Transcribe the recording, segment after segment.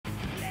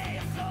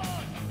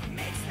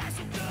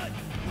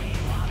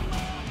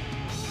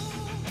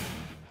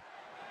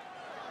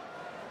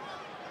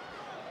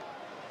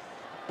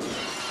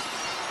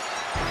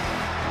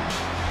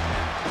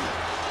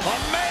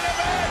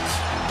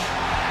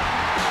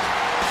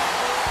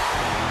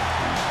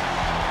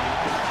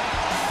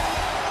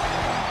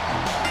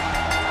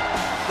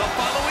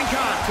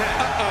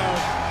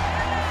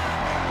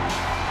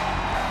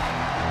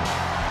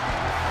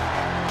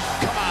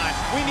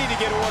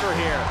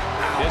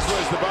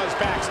the buzz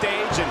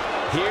backstage, and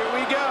here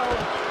we go.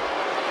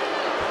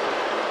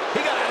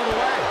 He got out of the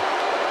way.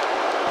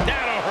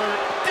 That'll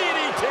hurt.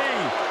 DDT.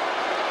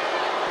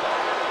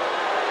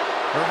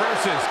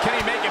 Reverses. Can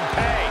he make him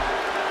pay?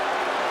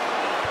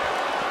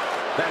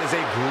 That is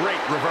a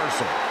great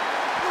reversal.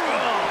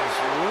 Oh, it's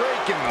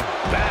raking the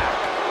back.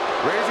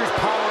 Razor's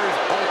power is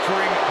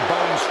altering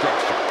bone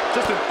structure.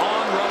 Just an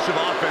onrush of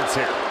offense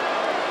here.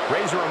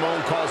 Razor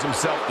Ramon calls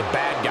himself the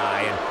bad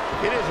guy, and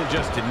it isn't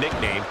just a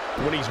nickname.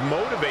 When he's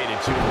motivated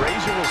to,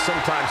 Razor will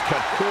sometimes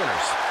cut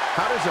corners.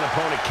 How does an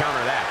opponent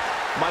counter that?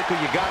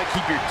 Michael, you got to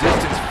keep your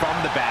distance from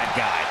the bad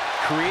guy.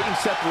 Creating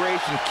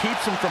separation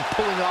keeps him from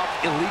pulling off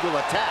illegal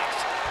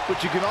attacks.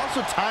 But you can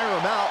also tire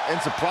him out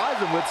and surprise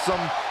him with some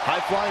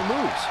high-flying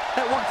moves.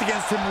 That worked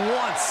against him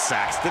once,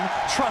 Saxton.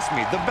 Trust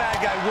me, the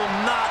bad guy will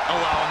not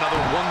allow another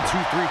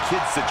 1-2-3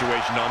 kid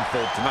situation to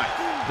unfold tonight.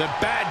 The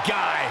bad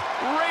guy,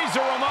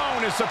 Razor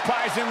Ramon, is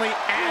surprisingly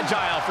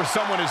agile for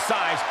someone his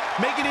size,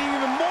 making it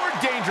even more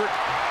dangerous.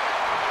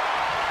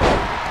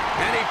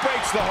 And he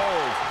breaks the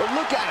hold. But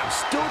look at him,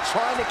 still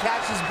trying to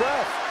catch his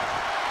breath.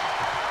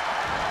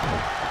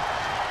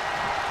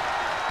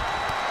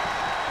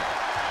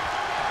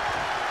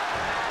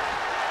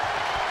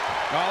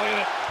 Oh, look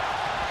at it.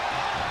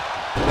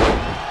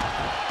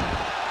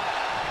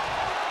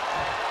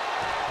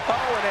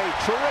 Oh, and a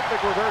terrific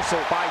reversal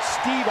by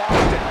Steve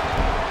Austin.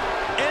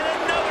 And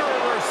another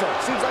reversal.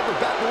 Seems like we're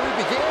back where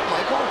we began,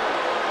 Michael.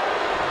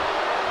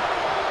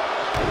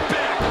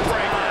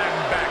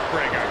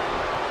 Backbreaker.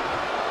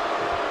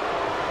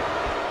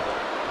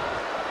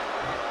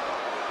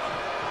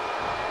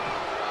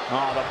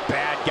 Oh, the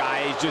bad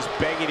guy is just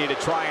begging you to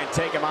try and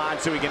take him on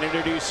so he can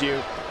introduce you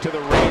to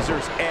the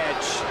Razor's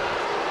Edge.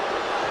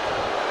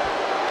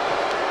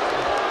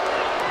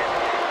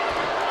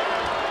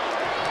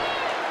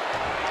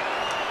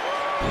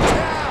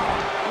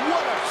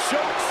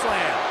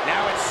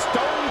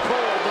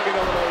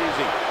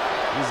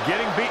 He's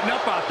getting beaten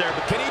up out there,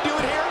 but can he do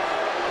it here?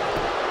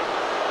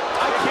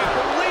 I can't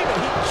believe it.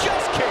 He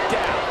just kicked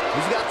out.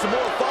 He's got some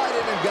more fight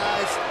in him,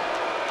 guys.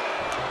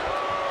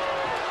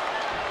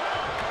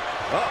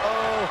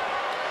 Uh-oh.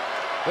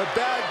 The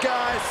bad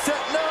guy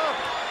setting up.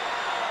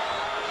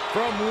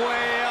 From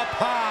way up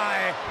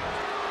high.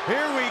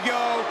 Here we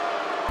go.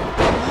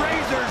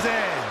 Razor's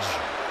Edge.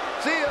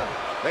 See ya.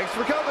 Thanks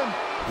for coming.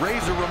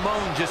 Razor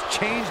Ramon just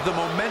changed the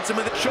momentum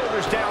of the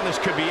shoulders down. This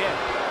could be it.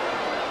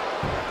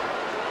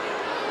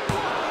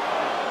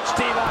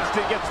 Steve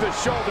Austin gets the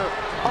shoulder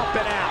up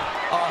and out.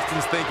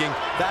 Austin's thinking,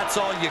 that's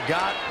all you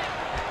got?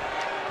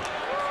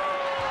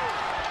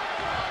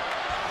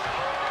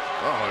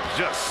 Oh,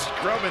 just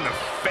scrubbing the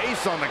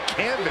face on the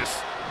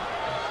canvas.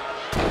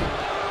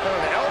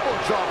 And an elbow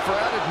drop for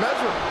added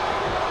measure.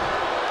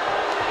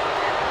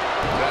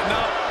 Setting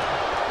up.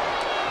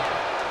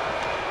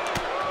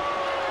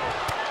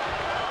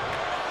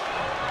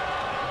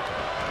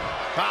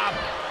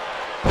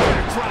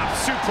 Drop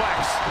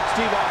suplex.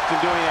 Steve Austin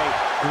doing a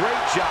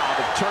great job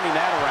of turning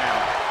that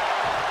around.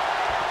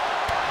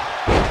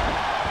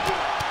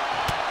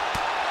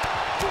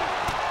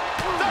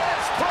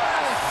 Nice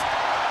press.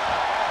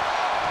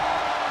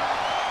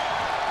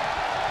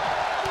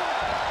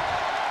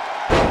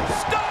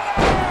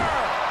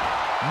 Stunner!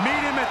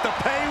 Meet him at the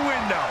pay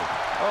window.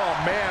 Oh,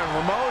 man,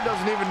 Ramon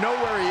doesn't even know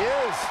where he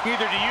is.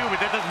 Neither do you,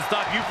 but that doesn't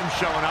stop you from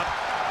showing up.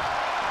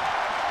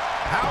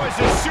 How is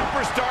this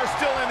superstar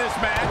still in this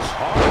match?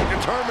 Hard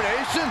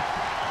determination.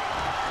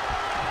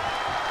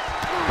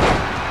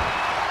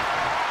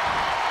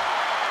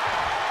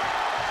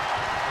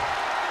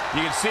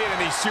 You can see it in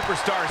these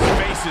superstars'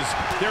 faces.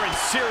 They're in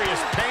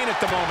serious pain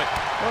at the moment.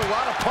 Well, a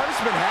lot of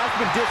punishment has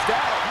been dished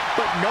out,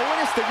 but no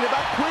one is thinking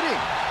about quitting.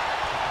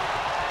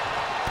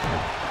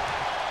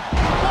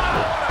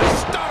 Wow, what a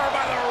stunner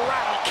by the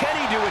Rattle. Can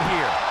he do it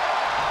here?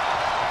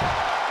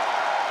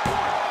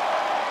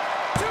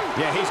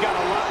 Yeah, he's got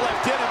a lot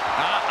left in him.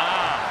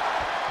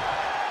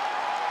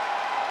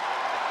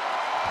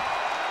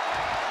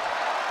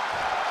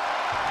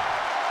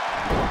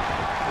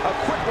 A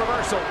quick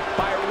reversal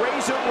by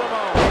Razor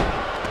Ramon.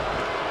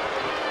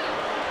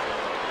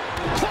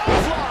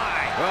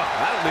 Clothesline! Oh,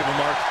 that'll leave a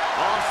mark.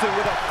 Austin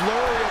with a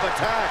flurry of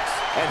attacks.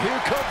 And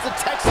here comes the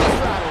Texas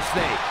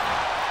Rattlesnake.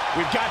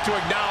 We've got to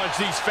acknowledge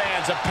these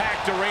fans, a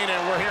packed arena,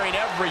 and we're hearing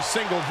every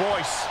single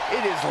voice.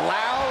 It is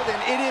loud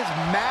and it is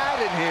mad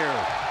in here.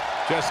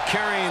 Just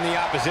carrying the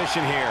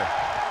opposition here.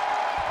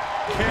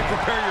 Can't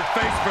prepare your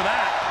face for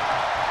that.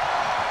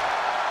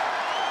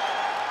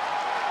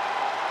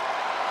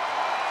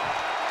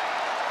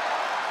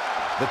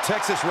 The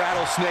Texas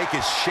Rattlesnake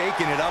is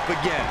shaking it up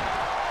again.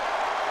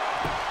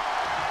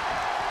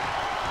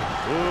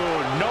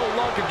 Ooh, no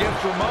luck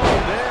against Ramon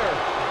there.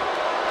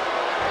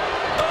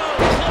 Oh,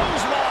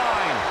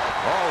 clothesline!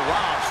 Oh,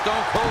 wow,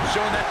 Stone Cold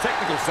showing that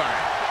technical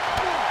side.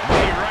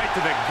 Knee right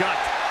to the gut.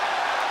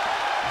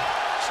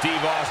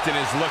 Steve Austin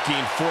is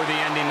looking for the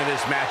ending of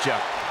this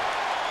matchup.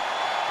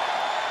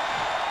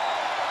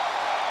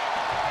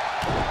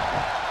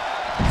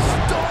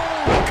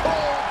 Stone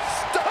Cold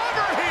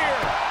stunner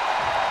here.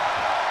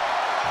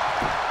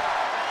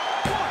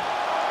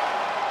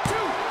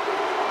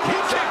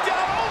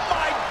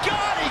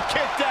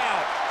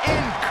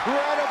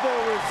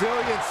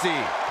 mercy.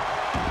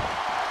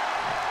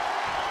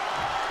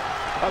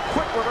 A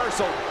quick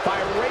reversal by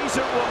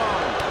Razor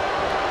Ramon.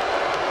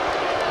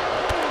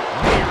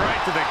 Knee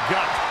right to the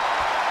gut.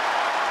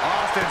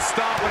 Austin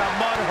stomping a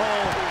mud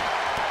hole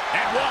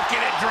and walking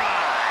it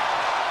dry.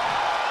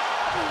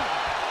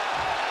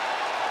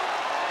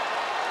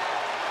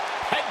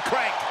 Head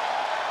crank.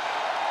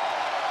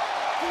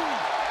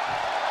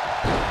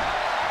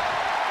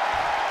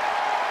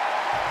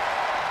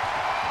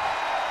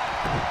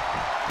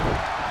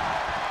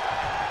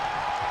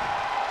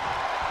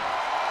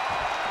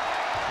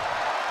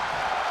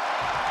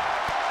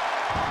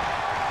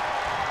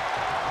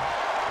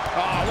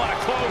 Oh, what a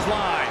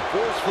clothesline.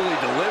 Forcefully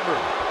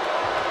delivered.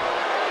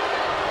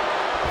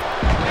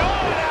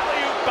 Oh, an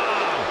alley-oop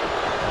bomb.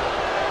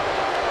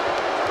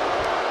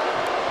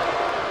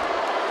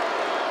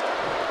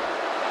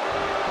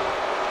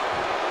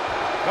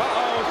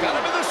 Uh-oh, got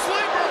him in the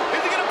sleeper.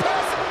 Is he going to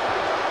pass it?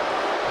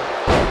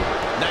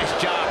 Nice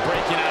job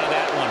breaking out of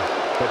that one.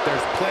 But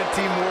there's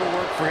plenty more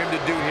work for him to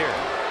do here.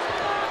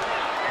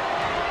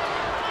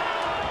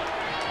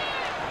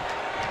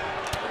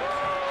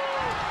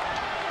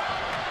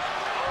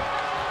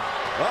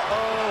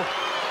 Uh-oh.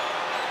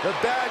 The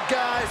bad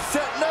guy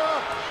setting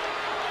up.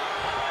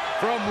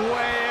 From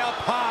way up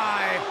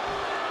high.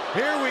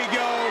 Here we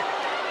go.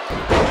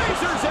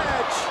 Razor's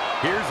edge.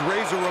 Here's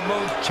Razor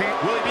Ramon's chance.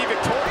 Will he be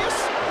victorious?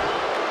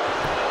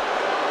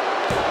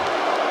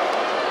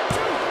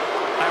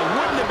 I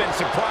wouldn't have been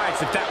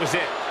surprised if that was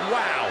it.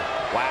 Wow.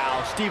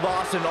 Wow, Steve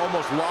Austin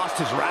almost lost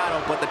his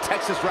rattle, but the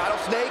Texas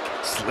Rattlesnake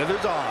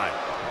slithers on.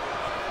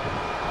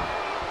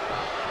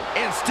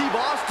 And Steve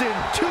Austin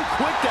too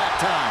quick that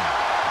time.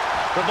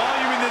 The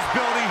volume in this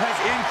building has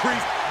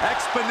increased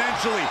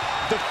exponentially.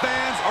 The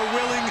fans are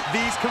willing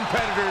these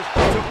competitors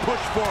to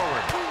push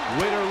forward.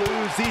 Win or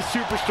lose, these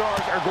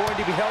superstars are going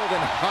to be held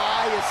in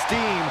high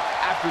esteem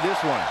after this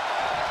one.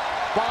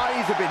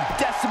 Bodies have been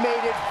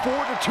decimated,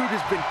 fortitude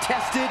has been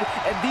tested,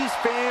 and these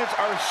fans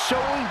are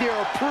showing their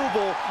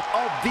approval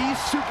of these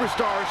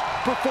superstars'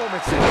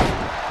 performances.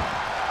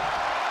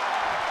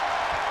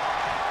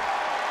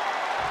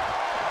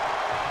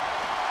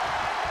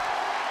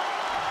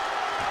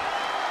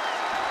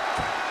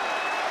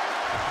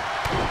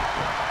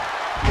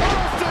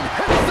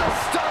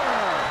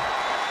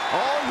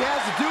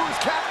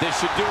 This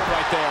should do it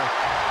right there.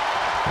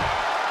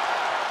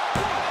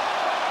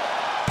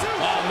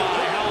 Oh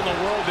my, how in the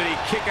world did he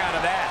kick out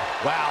of that?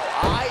 Wow,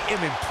 I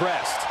am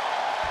impressed.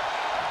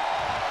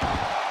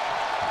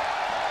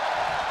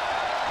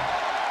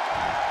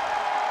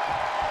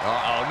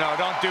 Uh-oh, no,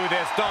 don't do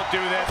this, don't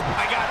do this.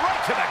 I got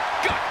right to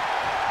the gut.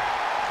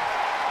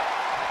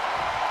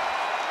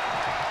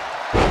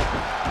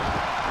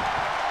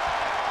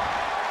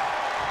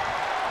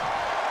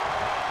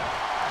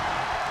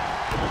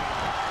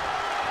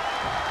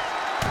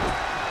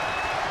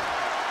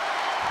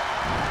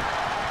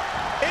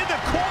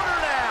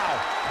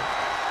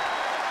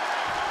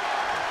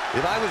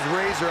 If I was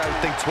Razor, I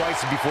would think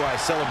twice before I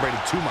celebrated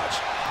too much.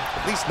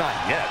 At least not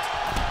yet.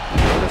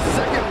 The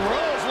second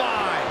rose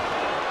line.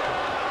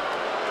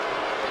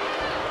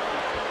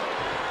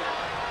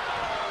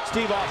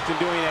 Steve Austin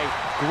doing a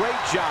great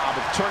job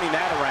of turning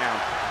that around.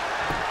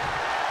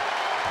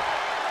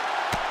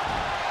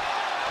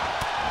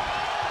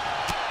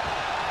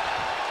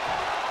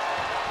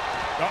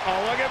 Uh-oh,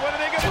 look at what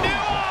are they going to do?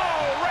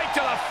 Oh, right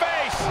to the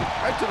face.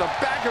 Right to the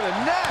back of the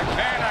neck.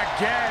 And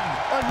again.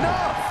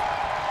 Enough.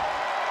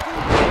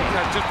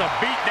 That's just a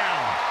beat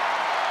down.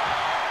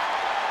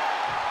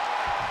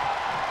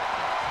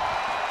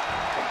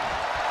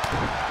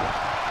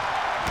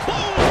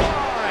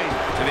 Clothesline!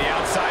 To the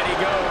outside he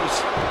goes.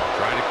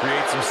 Trying to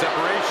create some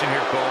separation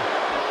here, Cole.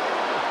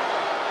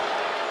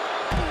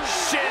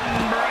 Shin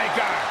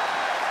breaker.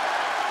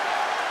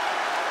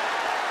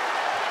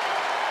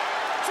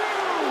 2.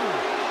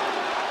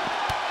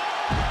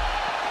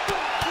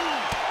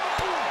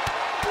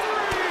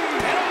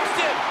 And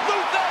Austin,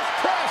 Luther's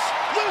press.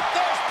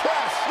 Luther's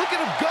press. Look at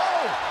him go.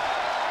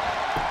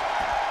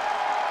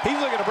 He's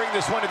looking to bring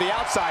this one to the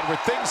outside where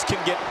things can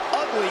get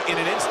ugly in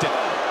an instant.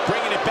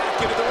 Bringing it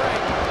back into the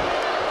ring.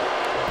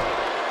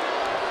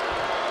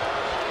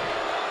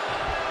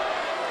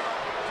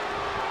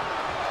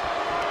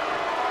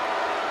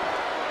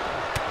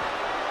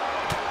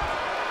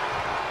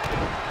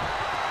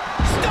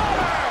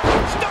 Stunner!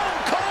 Stone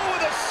Cold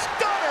with a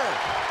stunner!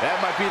 That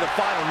might be the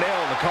final nail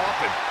in the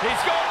coffin.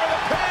 He's going for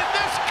the pin.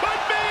 This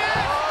could be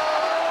it!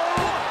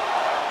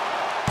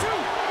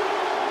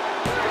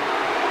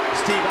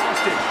 Steve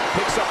Austin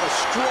picks up a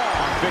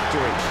strong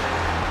victory.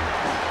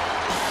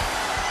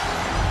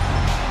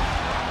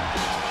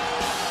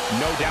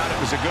 No doubt it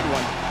was a good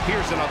one.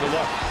 Here's another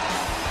look.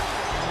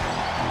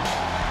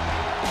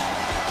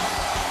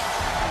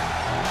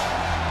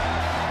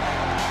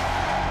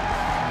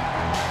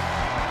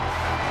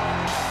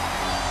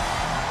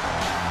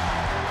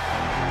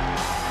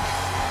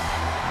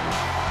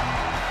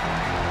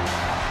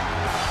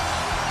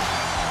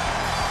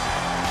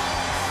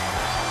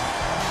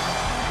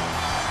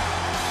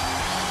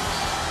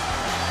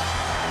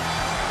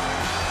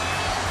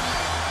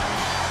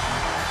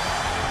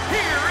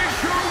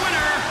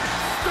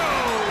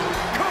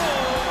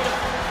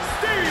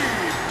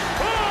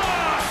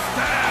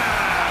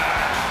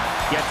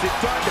 gets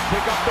it done to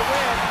pick up the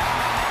win.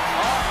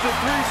 Austin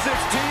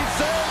 316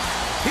 says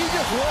he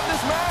just won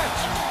this match.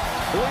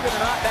 Believe it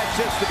or not, that's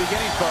just the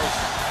beginning, folks.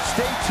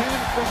 Stay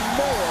tuned for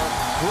more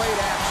great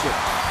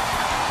action.